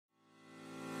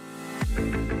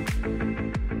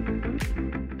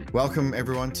Welcome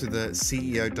everyone to the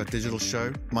CEO.digital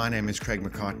show. My name is Craig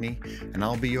McCartney and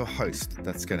I'll be your host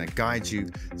that's going to guide you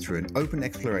through an open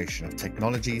exploration of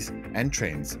technologies and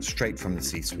trends straight from the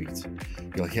C-suite.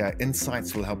 You'll hear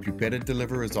insights that will help you better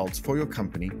deliver results for your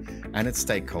company and its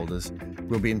stakeholders.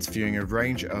 We'll be interviewing a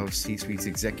range of C-suite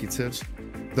executives,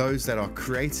 those that are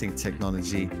creating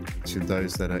technology to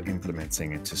those that are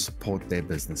implementing it to support their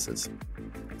businesses.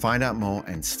 Find out more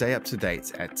and stay up to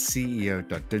date at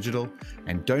CEO.digital,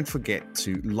 and don't forget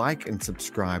to like and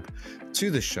subscribe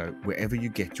to the show wherever you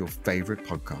get your favorite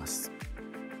podcasts.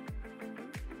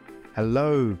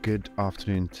 Hello, good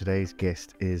afternoon. Today's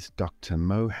guest is Dr.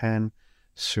 Mohan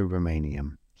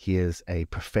Subramaniam. He is a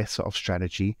professor of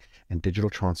strategy and digital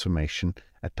transformation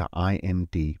at the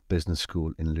IMD Business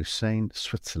School in Lucerne,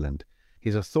 Switzerland.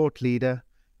 He's a thought leader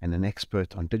and an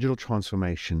expert on digital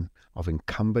transformation of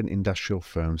incumbent industrial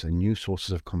firms and new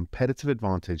sources of competitive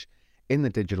advantage in the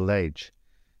digital age.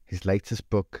 His latest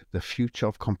book, The Future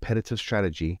of Competitive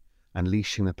Strategy,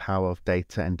 Unleashing the Power of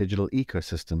Data and Digital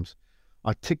Ecosystems,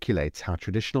 articulates how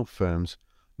traditional firms,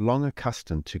 long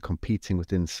accustomed to competing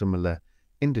within similar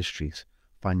industries,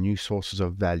 find new sources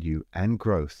of value and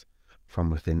growth from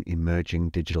within emerging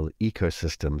digital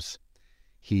ecosystems.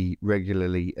 He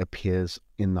regularly appears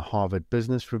in the Harvard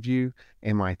Business Review,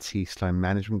 MIT Sloan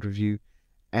Management Review,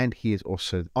 and he is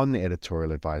also on the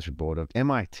editorial advisory board of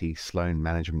MIT Sloan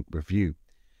Management Review.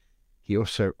 He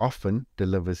also often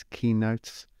delivers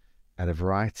keynotes at a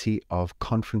variety of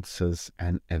conferences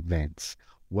and events.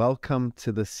 Welcome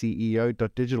to the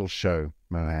CEO.digital show,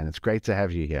 Mohan. It's great to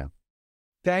have you here.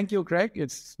 Thank you, Craig.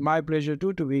 It's my pleasure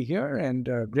too to be here, and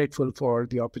grateful for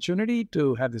the opportunity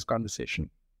to have this conversation.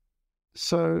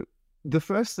 So the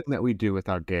first thing that we do with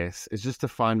our guests is just to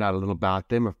find out a little about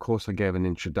them. Of course, I gave an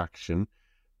introduction,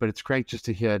 but it's great just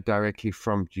to hear directly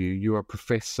from you. You're a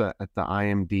professor at the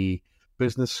IMD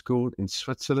Business School in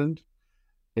Switzerland.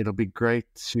 It'll be great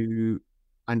to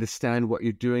understand what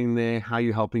you're doing there, how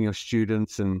you're helping your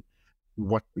students, and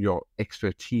what your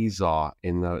expertise are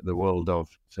in the world of,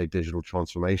 say, digital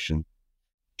transformation.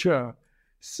 Sure.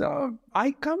 So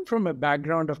I come from a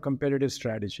background of competitive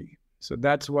strategy. So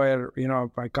that's where,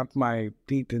 I cut my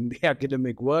teeth in the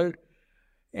academic world.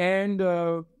 And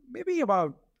maybe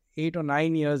about 8 or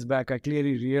 9 years back, I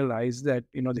clearly realized that,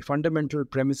 the fundamental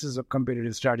premises of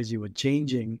competitive strategy were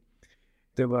changing.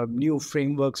 There were new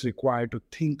frameworks required to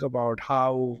think about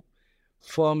how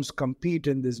firms compete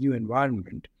in this new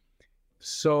environment.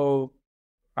 So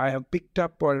I have picked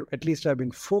up, or at least I've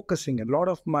been focusing a lot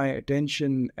of my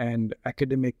attention and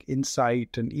academic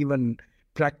insight and even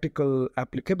practical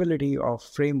applicability of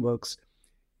frameworks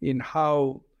in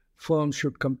how firms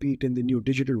should compete in the new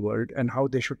digital world and how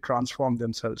they should transform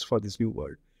themselves for this new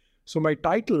world. So my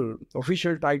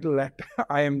official title at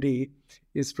IMD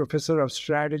is Professor of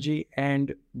Strategy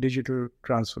and Digital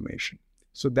Transformation.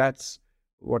 So that's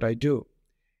what I do.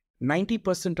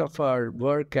 90% of our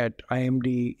work at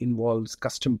IMD involves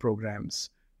custom programs,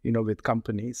 with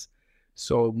companies.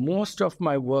 So most of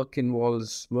my work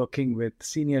involves working with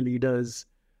senior leaders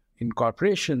in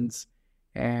corporations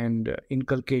and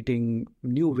inculcating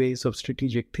new ways of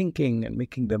strategic thinking and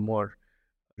making them more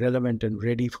relevant and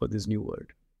ready for this new world.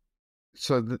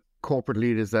 So the corporate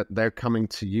leaders, that they're coming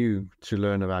to you to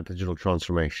learn about digital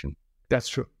transformation. That's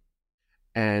true.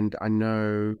 And I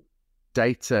know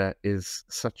data is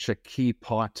such a key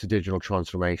part to digital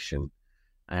transformation.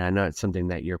 And I know it's something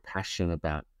that you're passionate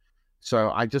about.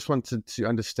 So I just wanted to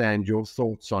understand your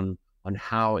thoughts on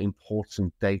how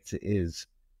important data is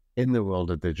in the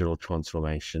world of digital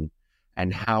transformation,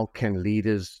 and how can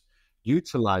leaders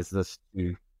utilize this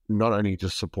to not only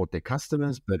just support their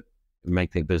customers, but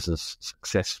make their business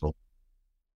successful?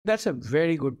 That's a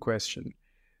very good question.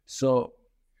 So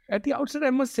at the outset,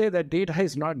 I must say that data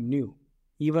is not new.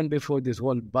 Even before this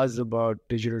whole buzz about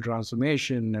digital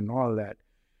transformation and all that,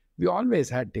 we always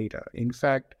had data. In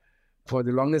fact, for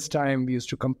the longest time, we used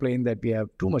to complain that we have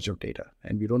too much of data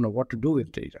and we don't know what to do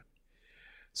with data.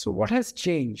 So what has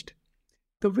changed?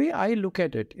 The way I look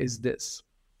at it is this,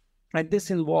 and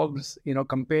this involves,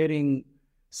 comparing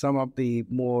some of the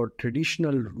more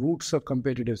traditional roots of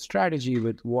competitive strategy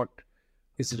with what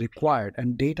is required.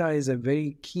 And data is a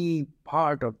very key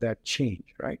part of that change,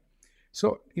 right?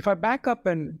 So if I back up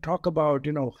and talk about,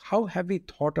 how have we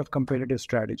thought of competitive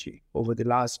strategy over the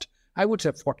last, I would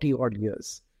say 40 odd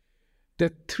years, there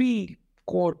are 3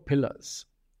 core pillars.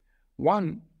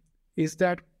 One is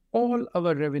that all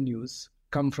our revenues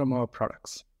come from our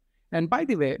products. And by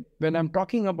the way, when I'm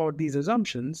talking about these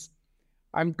assumptions,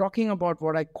 I'm talking about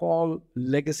what I call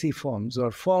legacy firms,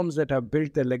 or firms that have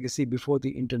built their legacy before the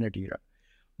internet era.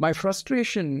 My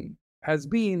frustration has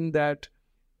been that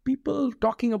people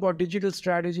talking about digital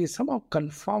strategy somehow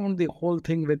confound the whole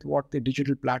thing with what the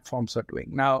digital platforms are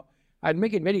doing. Now, I'd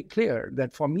make it very clear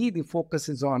that for me, the focus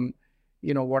is on,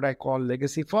 what I call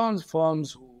legacy firms,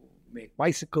 firms who make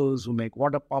bicycles, who make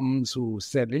water pumps, who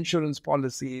sell insurance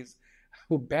policies,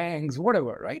 who banks,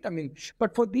 whatever, right? I mean,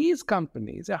 but for these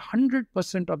companies,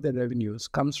 100% of their revenues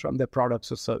comes from their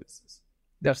products or services.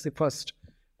 That's the first,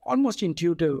 almost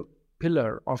intuitive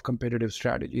pillar of competitive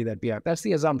strategy that we have. That's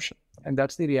the assumption, and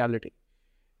that's the reality.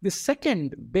 The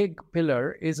second big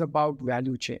pillar is about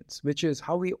value chains, which is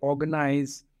how we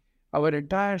organize our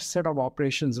entire set of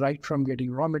operations, right from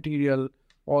getting raw material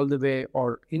all the way,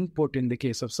 or input in the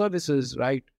case of services,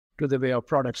 right to the way of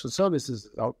products or services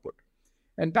output.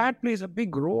 And that plays a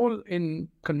big role in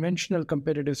conventional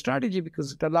competitive strategy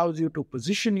because it allows you to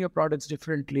position your products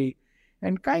differently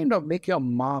and kind of make your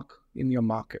mark in your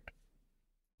market.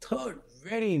 Third,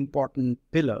 very important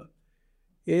pillar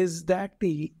is that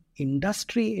the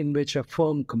industry in which a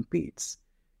firm competes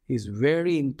is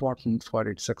very important for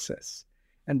its success.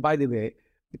 And by the way,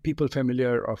 the people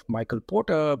familiar of Michael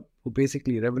Porter, who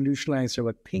basically revolutionized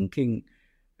our thinking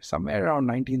somewhere around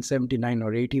 1979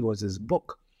 or 80 was his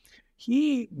book.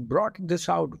 He brought this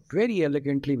out very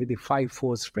elegantly with the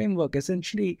 5-force framework.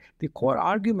 Essentially, the core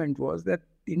argument was that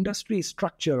industry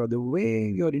structure or the way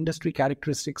your industry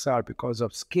characteristics are because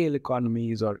of scale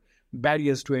economies or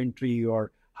barriers to entry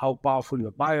or how powerful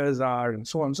your buyers are and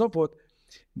so on and so forth,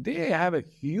 they have a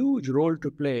huge role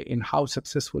to play in how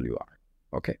successful you are.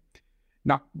 Okay.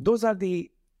 Now, those are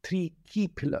the three key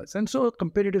pillars. And so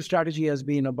competitive strategy has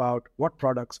been about what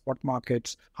products, what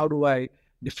markets, how do I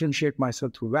differentiate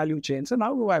myself through value chains, and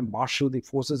how do I marshal the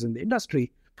forces in the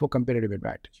industry for competitive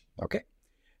advantage. Okay.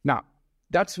 Now,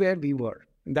 that's where we were.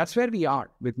 And that's where we are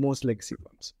with most legacy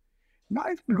firms. Now,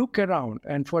 if you look around,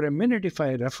 and for a minute, if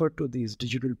I refer to these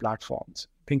digital platforms,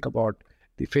 think about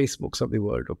the Facebooks of the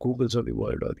world, or Googles of the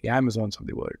world, or the Amazons of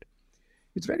the world,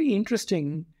 it's very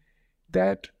interesting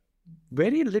that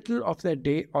very little of their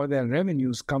day or their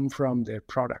revenues come from their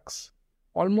products.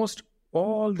 Almost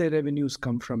all their revenues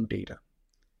come from data.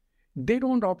 They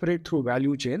don't operate through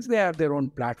value chains. They have their own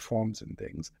platforms and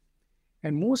things.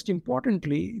 And most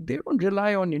importantly, they don't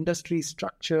rely on industry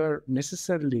structure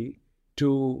necessarily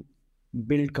to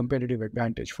build competitive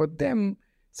advantage. For them,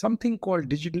 something called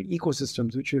digital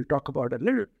ecosystems, which we'll talk about a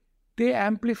little, they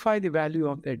amplify the value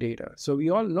of their data. So we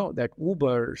all know that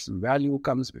Uber's value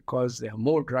comes because there are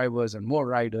more drivers and more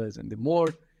riders, and the more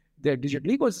their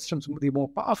digital ecosystems, the more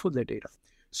powerful their data.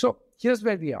 So here's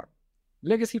where we are.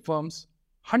 Legacy firms,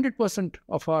 100%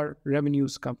 of our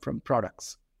revenues come from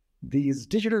products. These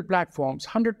digital platforms,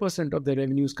 100% of their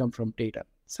revenues come from data.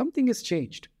 Something has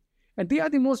changed. And they are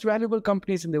the most valuable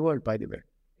companies in the world, by the way.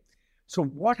 So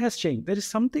what has changed? There is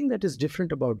something that is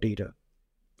different about data.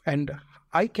 And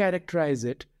I characterize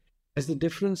it as the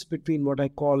difference between what I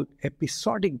call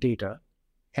episodic data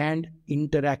and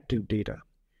interactive data.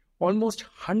 Almost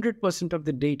 100% of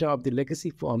the data of the legacy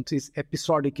firms is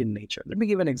episodic in nature. Let me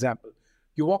give an example.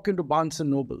 You walk into Barnes &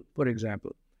 Noble, for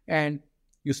example, and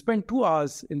you spend 2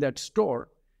 hours in that store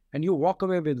and you walk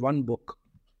away with one book.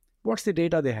 What's the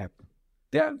data they have?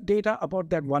 They have data about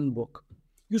that one book.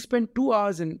 You spend 2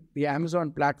 hours in the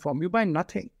Amazon platform, you buy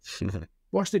nothing.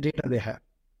 What's the data they have?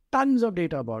 Tons of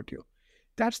data about you.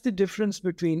 That's the difference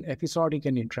between episodic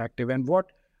and interactive. And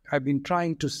what I've been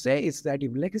trying to say is that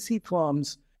if legacy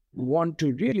firms want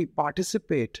to really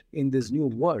participate in this new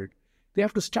world, they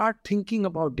have to start thinking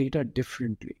about data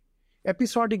differently.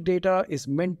 Episodic data is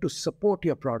meant to support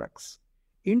your products.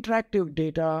 Interactive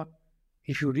data,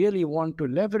 if you really want to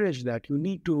leverage that, you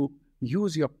need to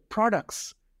use your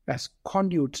products as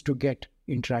conduits to get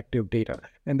interactive data.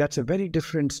 And that's a very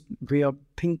different way of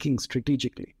thinking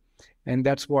strategically. And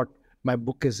that's what my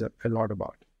book is a lot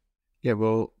about. Yeah,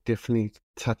 we'll definitely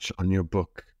touch on your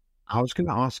book. I was going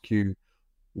to ask you,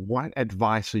 what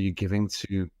advice are you giving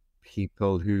to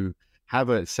people who have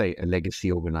a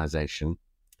legacy organization?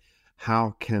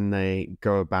 How can they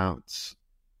go about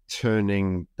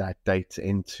turning that data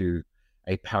into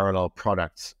a parallel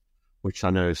product, which I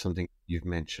know is something you've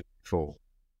mentioned before?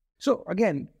 So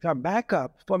again, if I back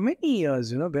up, for many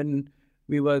years, when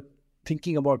we were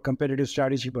thinking about competitive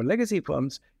strategy for legacy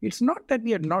firms, it's not that we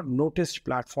had not noticed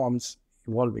platforms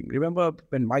evolving. Remember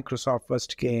when Microsoft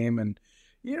first came and,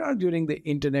 during the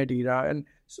internet era. And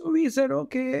so we said,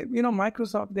 okay,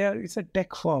 Microsoft it's a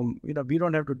tech firm. We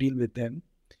don't have to deal with them.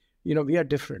 We are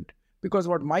different. Because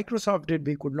what Microsoft did,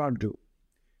 we could not do.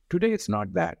 Today, it's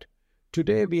not that.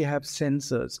 Today, we have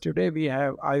sensors. Today, we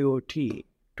have IoT.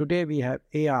 Today, we have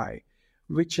AI,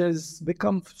 which has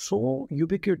become so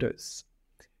ubiquitous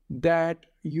that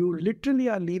you literally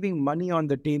are leaving money on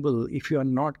the table if you are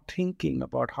not thinking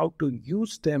about how to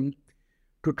use them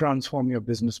to transform your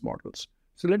business models.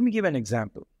 So let me give an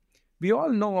example. We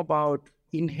all know about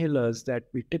inhalers that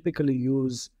we typically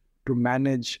use to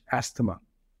manage asthma.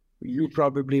 You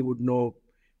probably would know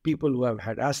people who have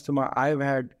had asthma. I've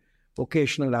had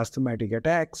occasional asthmatic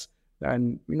attacks,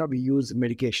 and we use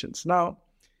medications. Now,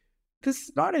 this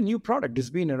is not a new product. It's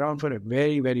been around for a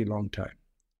very, very long time.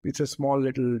 It's a small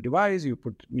little device. You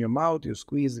put in your mouth, you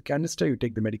squeeze the canister, you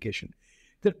take the medication.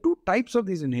 There are two types of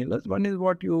these inhalers. One is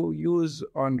what you use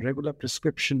on regular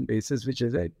prescription basis, which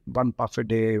is a 1 puff a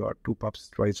day or 2 puffs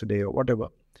twice a day or whatever.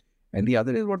 And the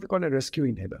other is what we call a rescue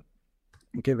inhaler,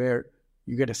 okay, where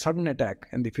you get a sudden attack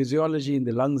and the physiology in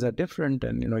the lungs are different,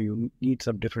 and you need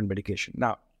some different medication.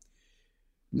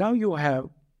 Now you have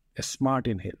a smart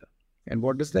inhaler. And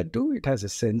what does that do? It has a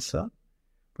sensor.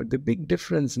 But the big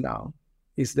difference now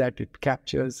is that it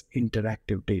captures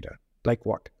interactive data. Like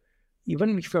what?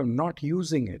 Even if you're not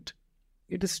using it,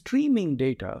 it is streaming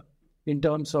data in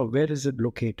terms of where is it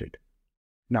located.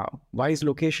 Now, why is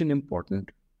location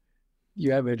important?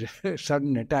 You have a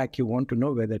sudden attack, you want to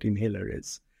know where that inhaler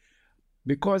is.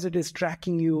 Because it is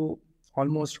tracking you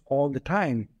almost all the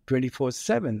time,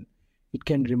 24/7, it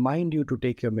can remind you to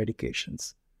take your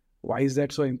medications. Why is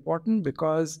that so important?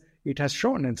 Because it has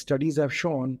shown, and studies have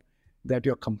shown, that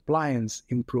your compliance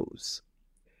improves.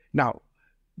 Now,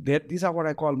 these are what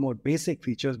I call more basic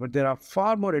features, but there are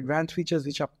far more advanced features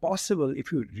which are possible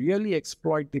if you really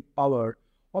exploit the power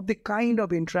of the kind of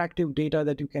interactive data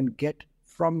that you can get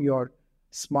from your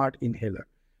smart inhaler.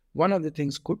 One of the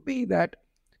things could be that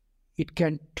it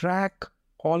can track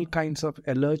all kinds of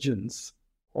allergens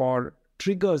or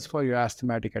triggers for your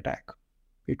asthmatic attack.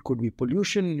 It could be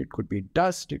pollution, it could be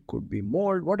dust, it could be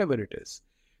mold, whatever it is.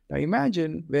 Now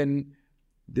imagine when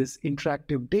this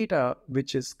interactive data,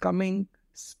 which is coming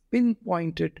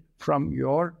pinpointed from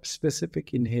your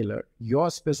specific inhaler,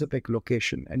 your specific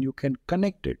location, and you can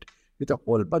connect it with a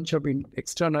whole bunch of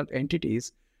external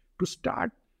entities to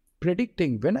start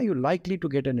predicting when are you likely to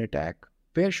get an attack,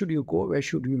 where should you go, where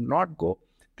should you not go.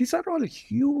 These are all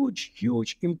huge,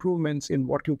 huge improvements in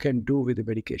what you can do with the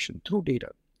medication through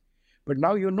data. But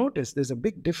now you notice there's a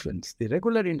big difference. The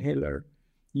regular inhaler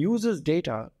uses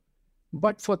data,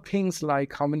 but for things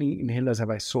like how many inhalers have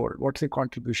I sold, what's the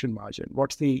contribution margin,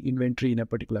 what's the inventory in a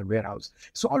particular warehouse.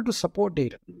 So all to support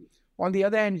data. On the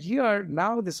other hand, here,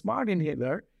 now the smart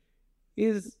inhaler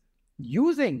is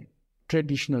using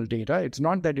traditional data. It's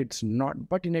not that it's not,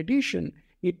 but in addition,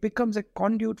 it becomes a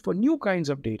conduit for new kinds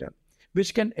of data,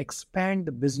 which can expand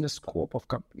the business scope of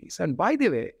companies. And by the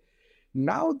way,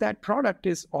 now that product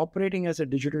is operating as a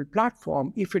digital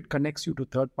platform if it connects you to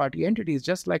third-party entities,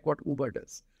 just like what Uber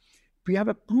does. We have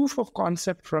a proof of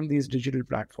concept from these digital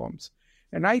platforms.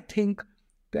 And I think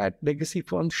that legacy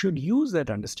firms should use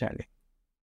that understanding.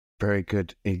 Very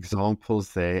good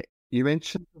examples there. You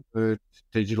mentioned the word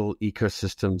digital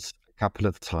ecosystems a couple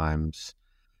of times,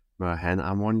 Mohan.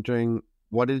 I'm wondering,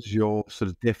 what is your sort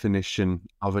of definition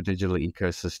of a digital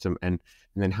ecosystem, and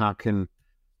then how can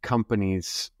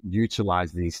companies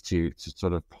utilize these to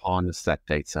sort of harness that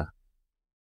data?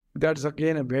 That's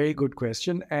again a very good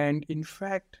question. And in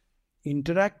fact,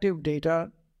 interactive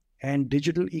data and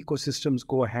digital ecosystems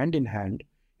go hand in hand,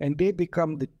 and they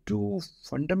become the two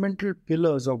fundamental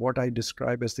pillars of what I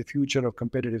describe as the future of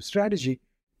competitive strategy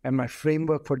and my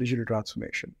framework for digital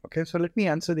transformation. Okay, so let me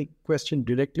answer the question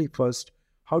directly first.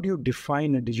 How do you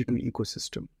define a digital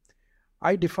ecosystem?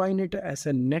 I define it as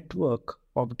a network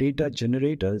of data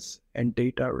generators and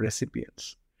data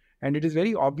recipients. And it is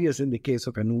very obvious in the case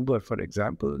of an Uber, for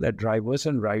example, that drivers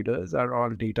and riders are all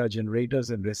data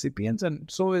generators and recipients, and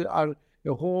so are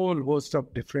a whole host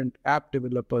of different app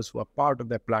developers who are part of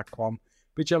that platform,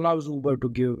 which allows Uber to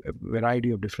give a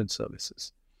variety of different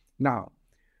services. Now,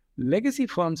 legacy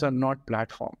firms are not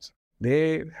platforms.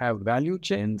 They have value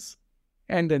chains,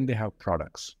 and then they have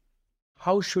products.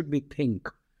 How should we think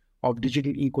of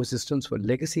digital ecosystems for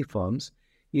legacy firms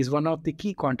is one of the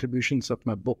key contributions of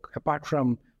my book, apart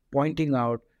from pointing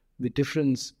out the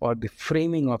difference or the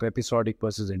framing of episodic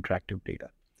versus interactive data.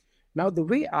 Now, the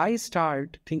way I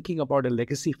start thinking about a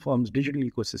legacy firm's digital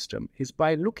ecosystem is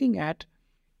by looking at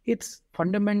its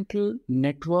fundamental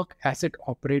network as it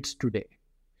operates today.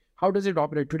 How does it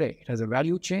operate today? It has a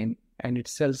value chain and it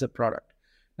sells a product.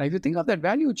 Now, if you think of that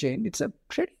value chain, it's a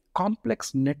pretty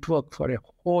complex network for a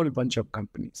whole bunch of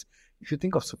companies. If you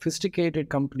think of sophisticated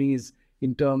companies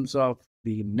in terms of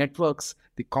the networks,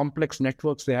 the complex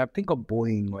networks they have, think of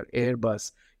Boeing or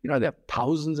Airbus. There are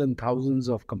thousands and thousands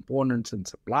of components and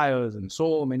suppliers and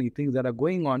so many things that are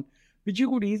going on, which you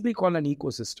could easily call an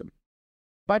ecosystem.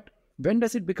 But when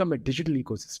does it become a digital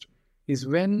ecosystem? Is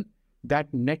when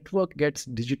that network gets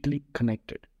digitally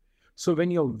connected. So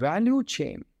when your value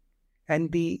chain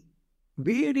and the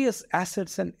various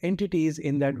assets and entities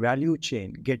in that value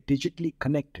chain get digitally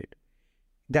connected,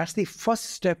 that's the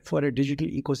first step for a digital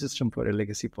ecosystem for a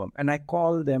legacy firm. And I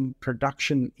call them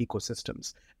production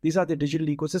ecosystems. These are the digital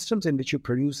ecosystems in which you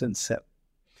produce and sell.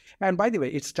 And by the way,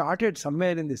 it started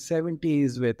somewhere in the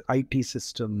 70s with IT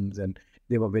systems, and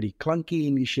they were very clunky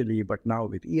initially, but now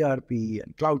with ERP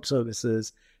and cloud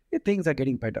services, things are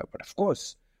getting better. But of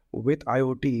course, with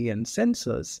IoT and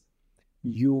sensors,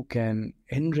 you can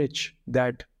enrich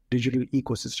that digital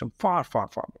ecosystem far, far,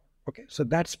 far more. Okay, so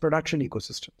that's production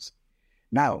ecosystems.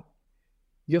 Now,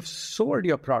 you've sold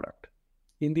your product.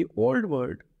 In the old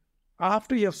world,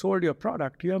 after you've sold your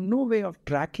product, you have no way of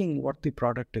tracking what the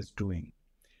product is doing.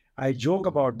 I joke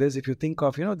about this. If you think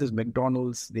of, this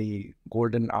McDonald's, the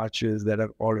golden arches that are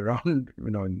all around,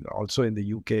 also in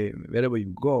the UK, wherever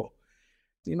you go,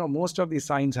 most of these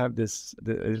signs have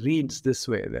reads this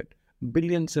way, that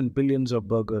billions and billions of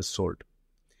burgers sold.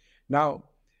 Now,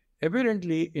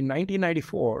 evidently in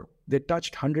 1994, they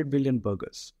touched 100 billion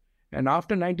burgers. And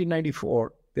after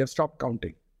 1994, they have stopped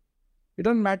counting. It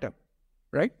doesn't matter,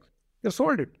 right? They've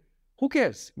sold it. Who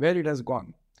cares where it has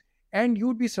gone? And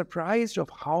you'd be surprised of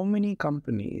how many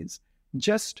companies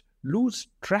just lose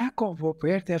track of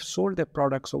where they have sold their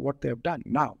products or what they have done.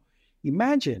 Now,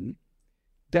 imagine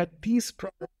that these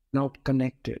products are now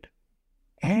connected.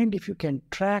 And if you can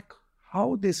track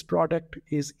how this product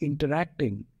is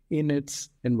interacting in its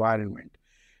environment.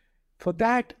 For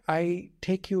that, I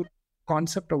take you to the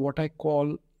concept of what I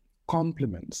call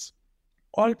complements.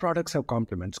 All products have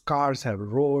complements. Cars have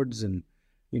roads and,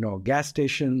 gas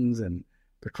stations and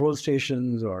petrol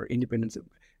stations or independence.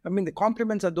 I mean, the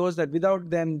complements are those that without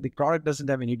them, the product doesn't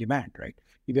have any demand, right?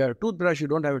 If you have a toothbrush, you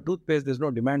don't have a toothpaste, there's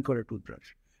no demand for a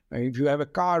toothbrush. If you have a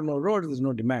car, no roads, there's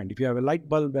no demand. If you have a light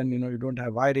bulb and, you don't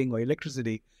have wiring or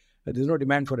electricity, there's no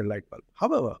demand for a light bulb.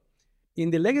 However, in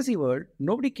the legacy world,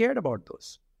 nobody cared about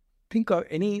those. Think of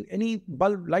any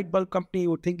light bulb company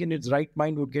you would think in its right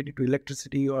mind would get into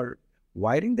electricity or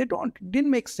wiring. They don't. It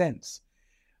didn't make sense.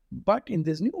 But in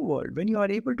this new world, when you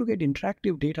are able to get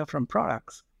interactive data from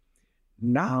products,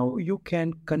 now you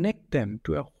can connect them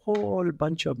to a whole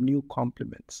bunch of new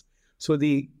complements. So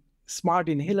the smart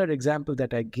inhaler example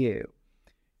that I gave,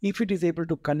 if it is able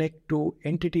to connect to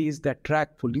entities that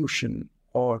track pollution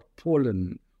or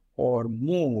pollen or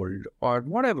mold or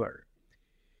whatever,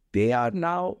 they are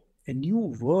now a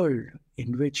new world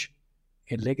in which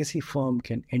a legacy firm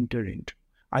can enter into.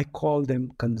 I call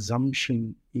them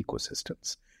consumption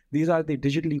ecosystems. These are the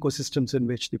digital ecosystems in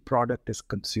which the product is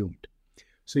consumed.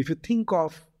 So if you think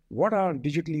of what are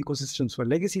digital ecosystems for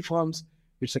legacy firms,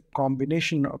 it's a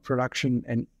combination of production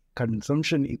and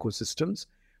consumption ecosystems,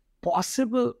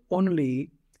 possible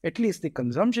only, at least the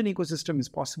consumption ecosystem is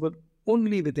possible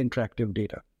only with interactive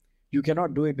data. You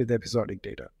cannot do it with episodic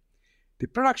data. The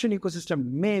production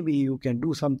ecosystem, maybe you can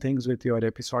do some things with your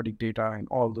episodic data and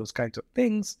all those kinds of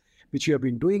things, which you have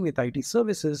been doing with IT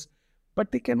services,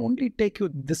 but they can only take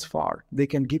you this far. They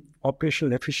can give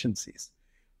operational efficiencies.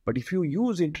 But if you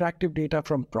use interactive data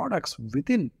from products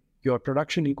within your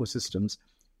production ecosystems,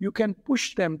 you can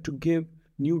push them to give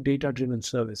new data-driven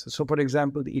services. So for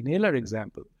example, the inhaler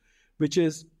example, which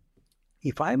is,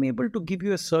 if I'm able to give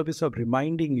you a service of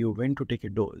reminding you when to take a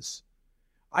dose,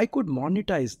 I could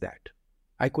monetize that.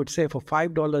 I could say for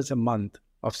 $5 a month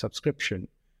of subscription,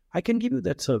 I can give you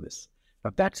that service.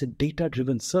 Now that's a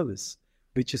data-driven service,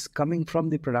 which is coming from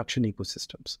the production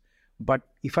ecosystems. But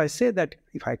if I say that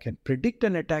if I can predict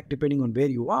an attack depending on where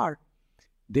you are,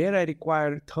 there I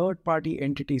require third-party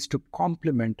entities to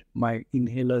complement my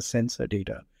inhaler sensor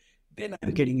data. Then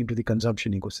I'm getting into the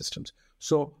consumption ecosystems.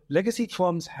 So legacy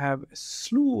firms have a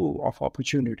slew of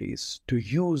opportunities to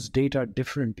use data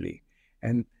differently.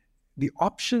 And the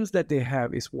options that they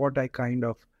have is what I kind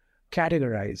of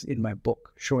categorize in my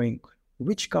book, showing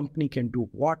which company can do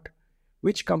what,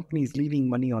 which company is leaving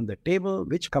money on the table,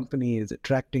 which company is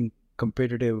attracting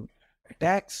competitive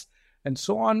attacks, and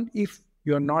so on, if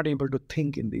you're not able to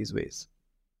think in these ways.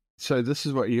 So this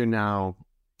is what you're now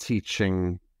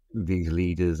teaching these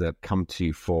leaders that come to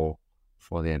you for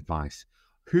the advice.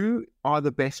 Who are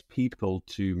the best people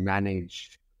to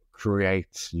manage,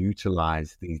 create,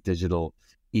 utilize these digital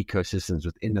ecosystems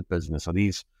within the business? Are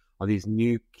these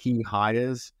new key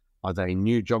hires? Are they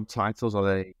new job titles? Are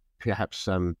they perhaps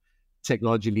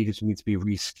technology leaders who need to be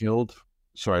reskilled?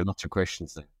 Sorry, lots of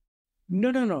questions there.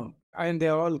 No. And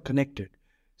they're all connected.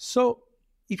 So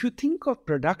if you think of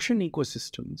production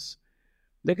ecosystems,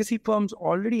 legacy firms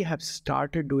already have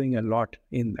started doing a lot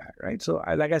in that, right? So,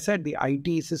 like I said, the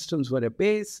IT systems were a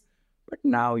base, but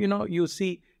now, you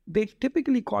see, they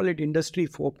typically call it Industry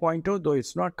 4.0, though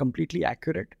it's not completely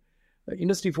accurate.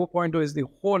 Industry 4.0 is the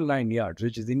whole 9 yards,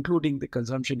 which is including the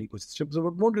consumption ecosystem. So,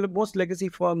 but most legacy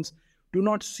firms do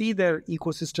not see their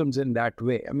ecosystems in that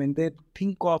way. I mean, they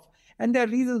think of, and there are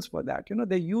reasons for that.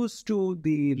 They're used to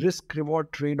the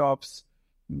risk-reward trade-offs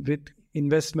with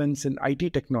investments in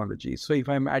IT technology. So if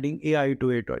I'm adding AI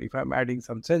to it, or if I'm adding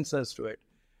some sensors to it,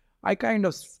 I kind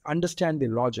of understand the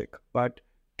logic. But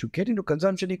to get into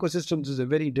consumption ecosystems is a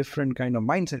very different kind of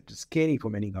mindset. It's scary for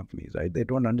many companies, right? They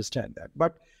don't understand that.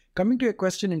 But coming to your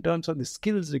question in terms of the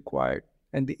skills required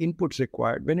and the inputs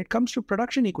required, when it comes to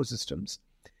production ecosystems,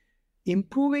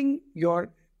 improving your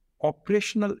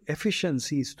operational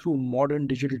efficiencies through modern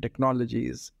digital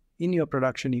technologies in your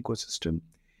production ecosystem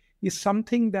is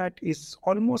something that is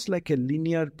almost like a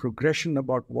linear progression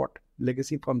about what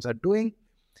legacy firms are doing.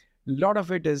 A lot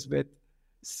of it is with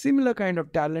similar kind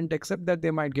of talent, except that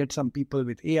they might get some people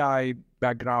with AI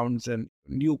backgrounds and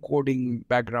new coding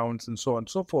backgrounds and so on and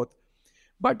so forth.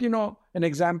 But, an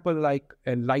example like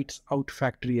a lights out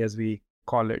factory, as we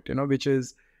call it, which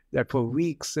is that for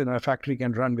weeks, a factory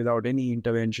can run without any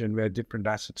intervention, where different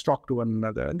assets talk to one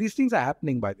another. And these things are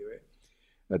happening, by the way.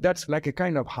 That's like a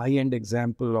kind of high-end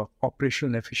example of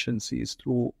operational efficiencies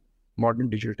through modern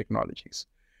digital technologies.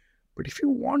 But if you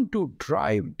want to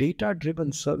drive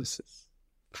data-driven services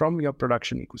from your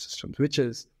production ecosystems, which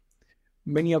is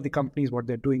many of the companies, what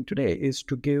they're doing today is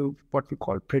to give what we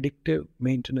call predictive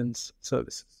maintenance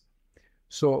services.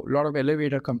 So a lot of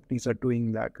elevator companies are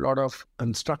doing that. A lot of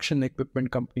construction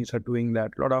equipment companies are doing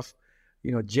that. A lot of,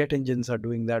 jet engines are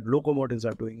doing that. Locomotives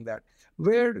are doing that.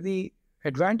 Where the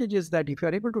advantage is that if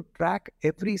you're able to track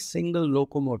every single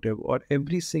locomotive or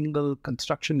every single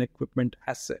construction equipment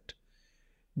asset,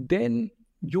 then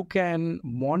you can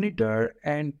monitor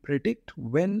and predict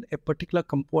when a particular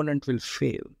component will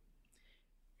fail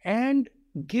and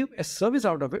give a service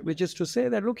out of it, which is to say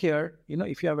that, look here,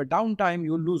 if you have a downtime,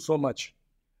 you'll lose so much.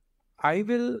 I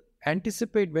will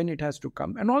anticipate when it has to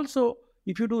come. And also,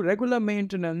 if you do regular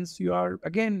maintenance, you are,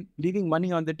 again, leaving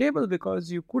money on the table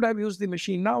because you could have used the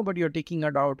machine now, but you're taking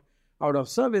it out of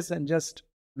service and just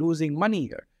losing money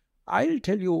here. I'll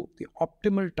tell you the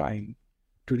optimal time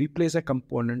to replace a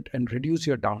component and reduce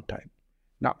your downtime.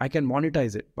 Now, I can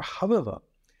monetize it. But however,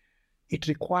 it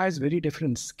requires very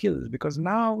different skills because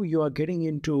now you are getting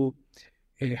into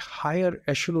a higher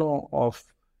echelon of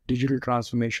digital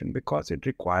transformation because it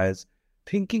requires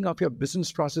thinking of your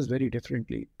business process very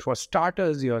differently. For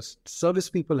starters, your service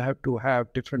people have to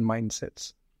have different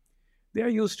mindsets. They are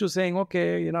used to saying,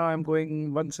 okay, I'm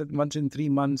going once in 3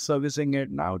 months servicing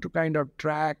it now to kind of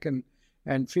track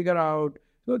and figure out.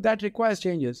 So that requires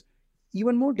changes.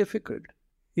 Even more difficult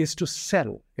is to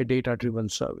sell a data-driven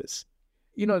service.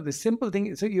 The simple thing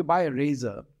is, so you buy a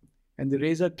razor and the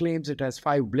razor claims it has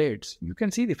 5 blades. You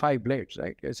can see the 5 blades,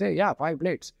 right? You say, yeah, 5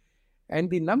 blades. And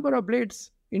the number of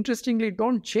blades, interestingly,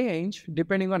 don't change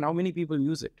depending on how many people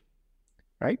use it,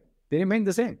 right? They remain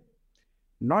the same.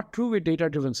 Not true with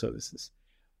data-driven services.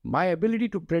 My ability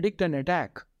to predict an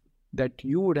attack that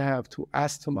you would have through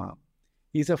asthma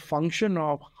is a function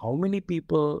of how many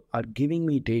people are giving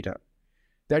me data.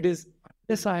 That is,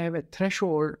 unless I have a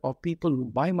threshold of people who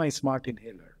buy my smart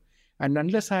inhaler, and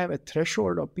unless I have a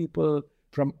threshold of people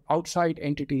from outside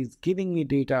entities giving me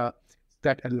data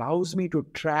that allows me to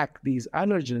track these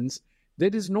allergens,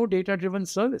 there is no data-driven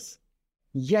service.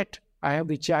 Yet, I have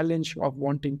the challenge of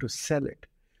wanting to sell it.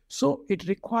 So it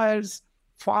requires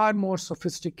far more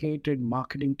sophisticated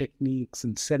marketing techniques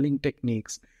and selling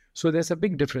techniques. So there's a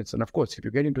big difference. And of course, if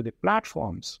you get into the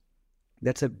platforms,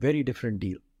 that's a very different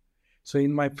deal. So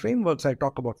in my frameworks, I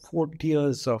talk about 4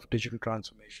 tiers of digital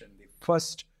transformation. The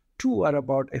first 2 are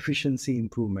about efficiency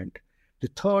improvement. The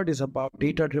third is about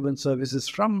data-driven services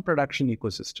from production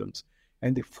ecosystems.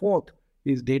 And the fourth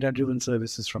is data-driven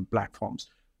services from platforms.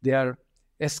 They are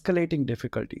escalating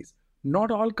difficulties. Not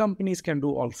all companies can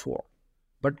do all 4,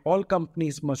 but all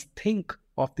companies must think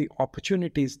of the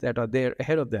opportunities that are there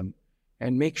ahead of them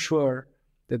and make sure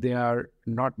that they are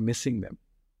not missing them.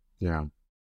 Yeah.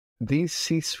 These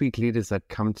C-suite leaders that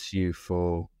come to you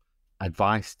for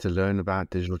advice to learn about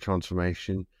digital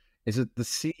transformation, is it the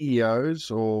CEOs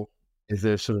or is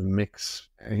there sort of mix?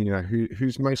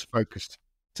 Who's most focused?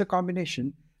 It's a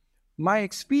combination. My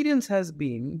experience has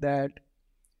been that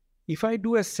if I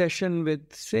do a session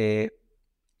with, say,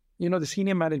 the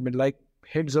senior management, like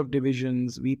heads of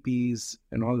divisions, VPs,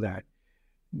 and all that,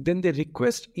 then the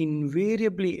request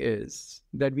invariably is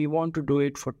that we want to do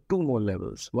it for 2 more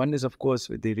levels. One is, of course,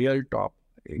 with the real top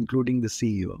including the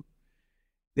CEO,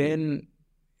 then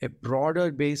a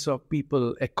broader base of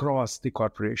people across the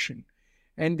corporation.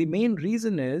 And the main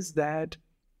reason is that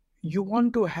you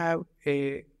want to have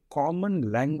a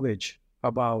common language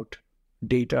about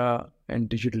data and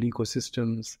digital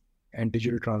ecosystems and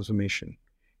digital transformation.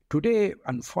 Today,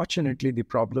 unfortunately, the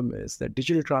problem is that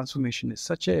digital transformation is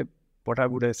such a, what I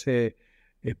would say,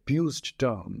 abused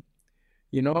term,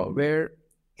 where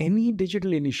any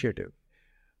digital initiative,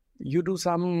 you do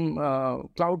some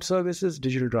cloud services,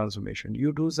 digital transformation.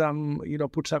 You do some,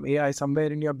 put some AI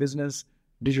somewhere in your business,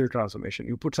 digital transformation.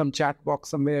 You put some chat box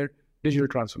somewhere, digital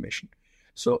transformation.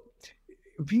 So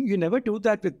you never do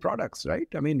that with products, right?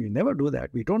 I mean, you never do that.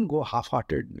 We don't go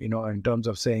half-hearted, in terms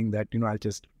of saying that, I'll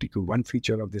just take one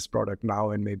feature of this product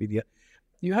now and maybe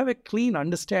you have a clean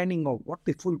understanding of what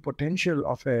the full potential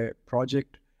of a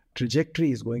project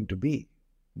trajectory is going to be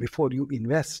before you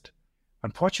invest.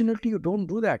 Unfortunately, you don't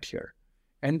do that here.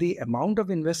 And the amount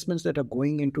of investments that are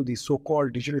going into the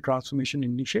so-called digital transformation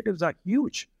initiatives are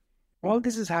huge. All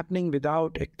this is happening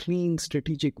without a clean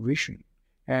strategic vision.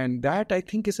 And that, I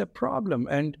think, is a problem.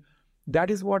 And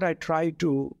that is what I try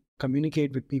to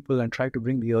communicate with people and try to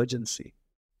bring the urgency.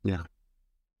 Yeah.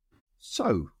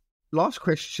 So, last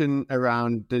question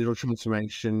around digital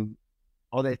transformation.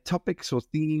 Are there topics or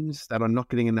themes that are not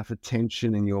getting enough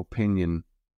attention, in your opinion?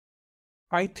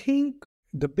 I think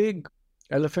the big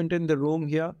elephant in the room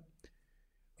here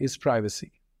is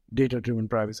privacy, data-driven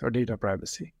privacy or data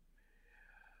privacy.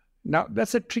 Now,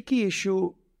 that's a tricky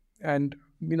issue, and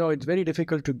it's very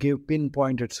difficult to give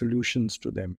pinpointed solutions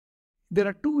to them. There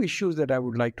are two issues that I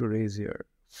would like to raise here.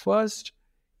 First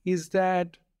is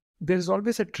that there is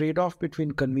always a trade-off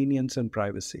between convenience and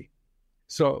privacy.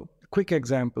 So, quick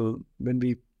example, when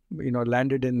we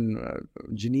landed in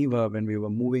Geneva, when we were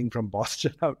moving from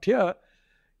Boston out here,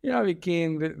 we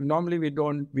came, normally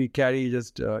we carry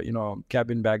just,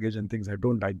 cabin baggage and things.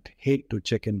 I'd hate to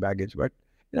check in baggage, but,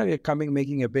 we're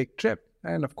making a big trip.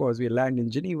 And of course, we land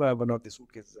in Geneva, one of the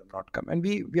suitcases have not come. And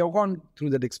we have gone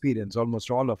through that experience,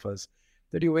 almost all of us,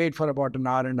 that you wait for about an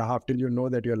hour and a half till you know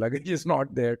that your luggage is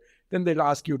not there. Then they'll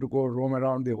ask you to go roam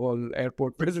around the whole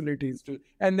airport facilities,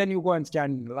 and then you go and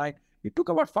stand in line. It took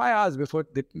about 5 hours before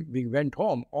we went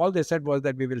home. All they said was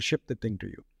that we will ship the thing to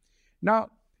you. Now,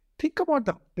 think about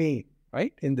the pain,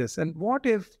 right, in this. And what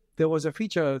if there was a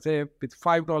feature, say, with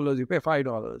 $5, you pay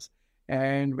 $5.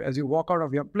 And as you walk out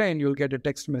of your plane, you'll get a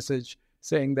text message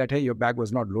saying that, hey, your bag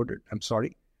was not loaded. I'm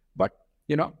sorry. But,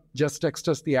 just text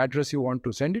us the address you want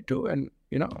to send it to and,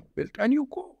 and you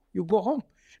go home.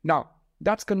 Now,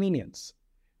 that's convenience.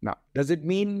 Now, does it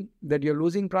mean that you're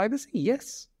losing privacy?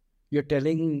 Yes. You're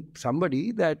telling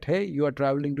somebody that, hey, you are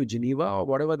traveling to Geneva or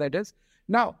whatever that is.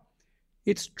 Now,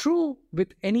 it's true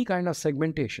with any kind of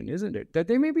segmentation, isn't it? That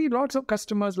there may be lots of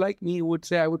customers like me who would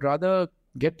say, I would rather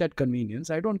get that convenience.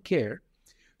 I don't care.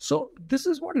 So this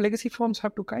is what legacy firms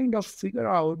have to kind of figure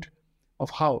out of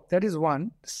how. That is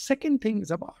one. The second thing is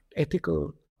about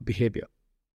ethical behavior.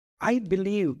 I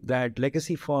believe that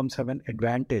legacy firms have an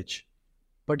advantage,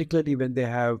 particularly when they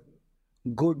have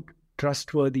good,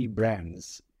 trustworthy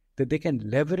brands, that they can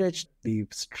leverage the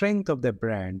strength of their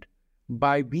brand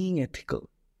by being ethical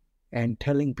and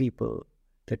telling people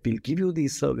that we'll give you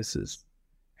these services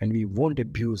and we won't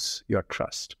abuse your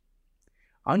trust.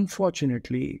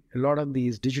 Unfortunately, a lot of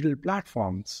these digital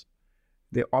platforms,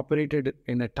 they operated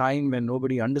in a time when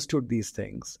nobody understood these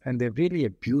things and they've really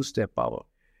abused their power.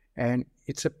 And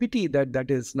it's a pity that that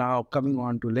is now coming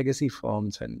on to legacy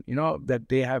firms and, that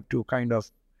they have to kind of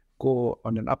go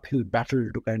on an uphill battle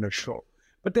to kind of show.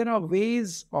 But there are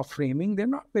ways of framing. They're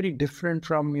not very different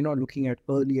from, looking at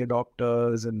early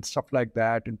adopters and stuff like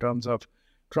that in terms of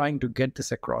trying to get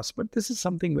this across. But this is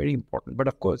something very important. But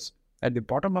of course, at the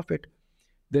bottom of it,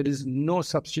 there is no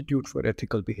substitute for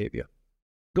ethical behavior.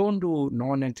 Don't do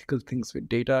non-ethical things with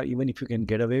data, even if you can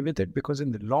get away with it, because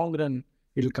in the long run,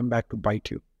 it'll come back to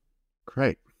bite you.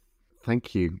 Great.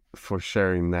 Thank you for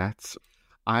sharing that.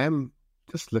 I am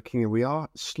just looking, and we are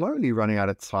slowly running out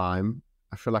of time.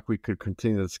 I feel like we could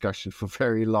continue the discussion for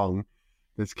very long.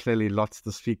 There's clearly lots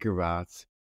to speak about.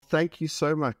 Thank you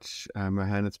so much,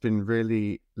 Mohan. It's been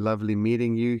really lovely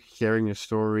meeting you, hearing your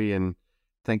story, and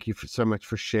thank you so much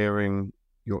for sharing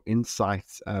your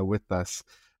insights with us.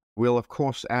 We'll, of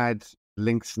course, add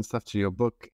links and stuff to your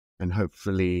book, and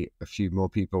hopefully a few more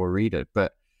people will read it.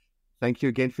 But thank you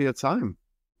again for your time.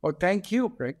 Oh, thank you,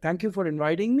 Craig. Thank you for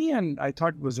inviting me. And I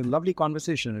thought it was a lovely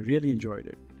conversation. I really enjoyed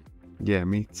it. Yeah,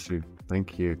 me too.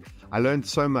 Thank you. I learned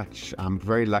so much. I'm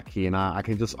very lucky, and I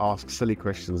can just ask silly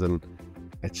questions, and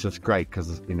it's just great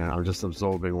because, I'm just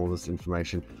absorbing all this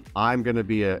information. I'm going to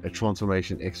be a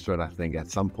transformation expert, I think, at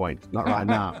some point. Not right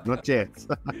now, not yet.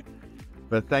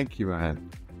 But thank you, Mohan.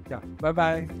 Yeah.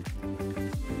 Bye-bye.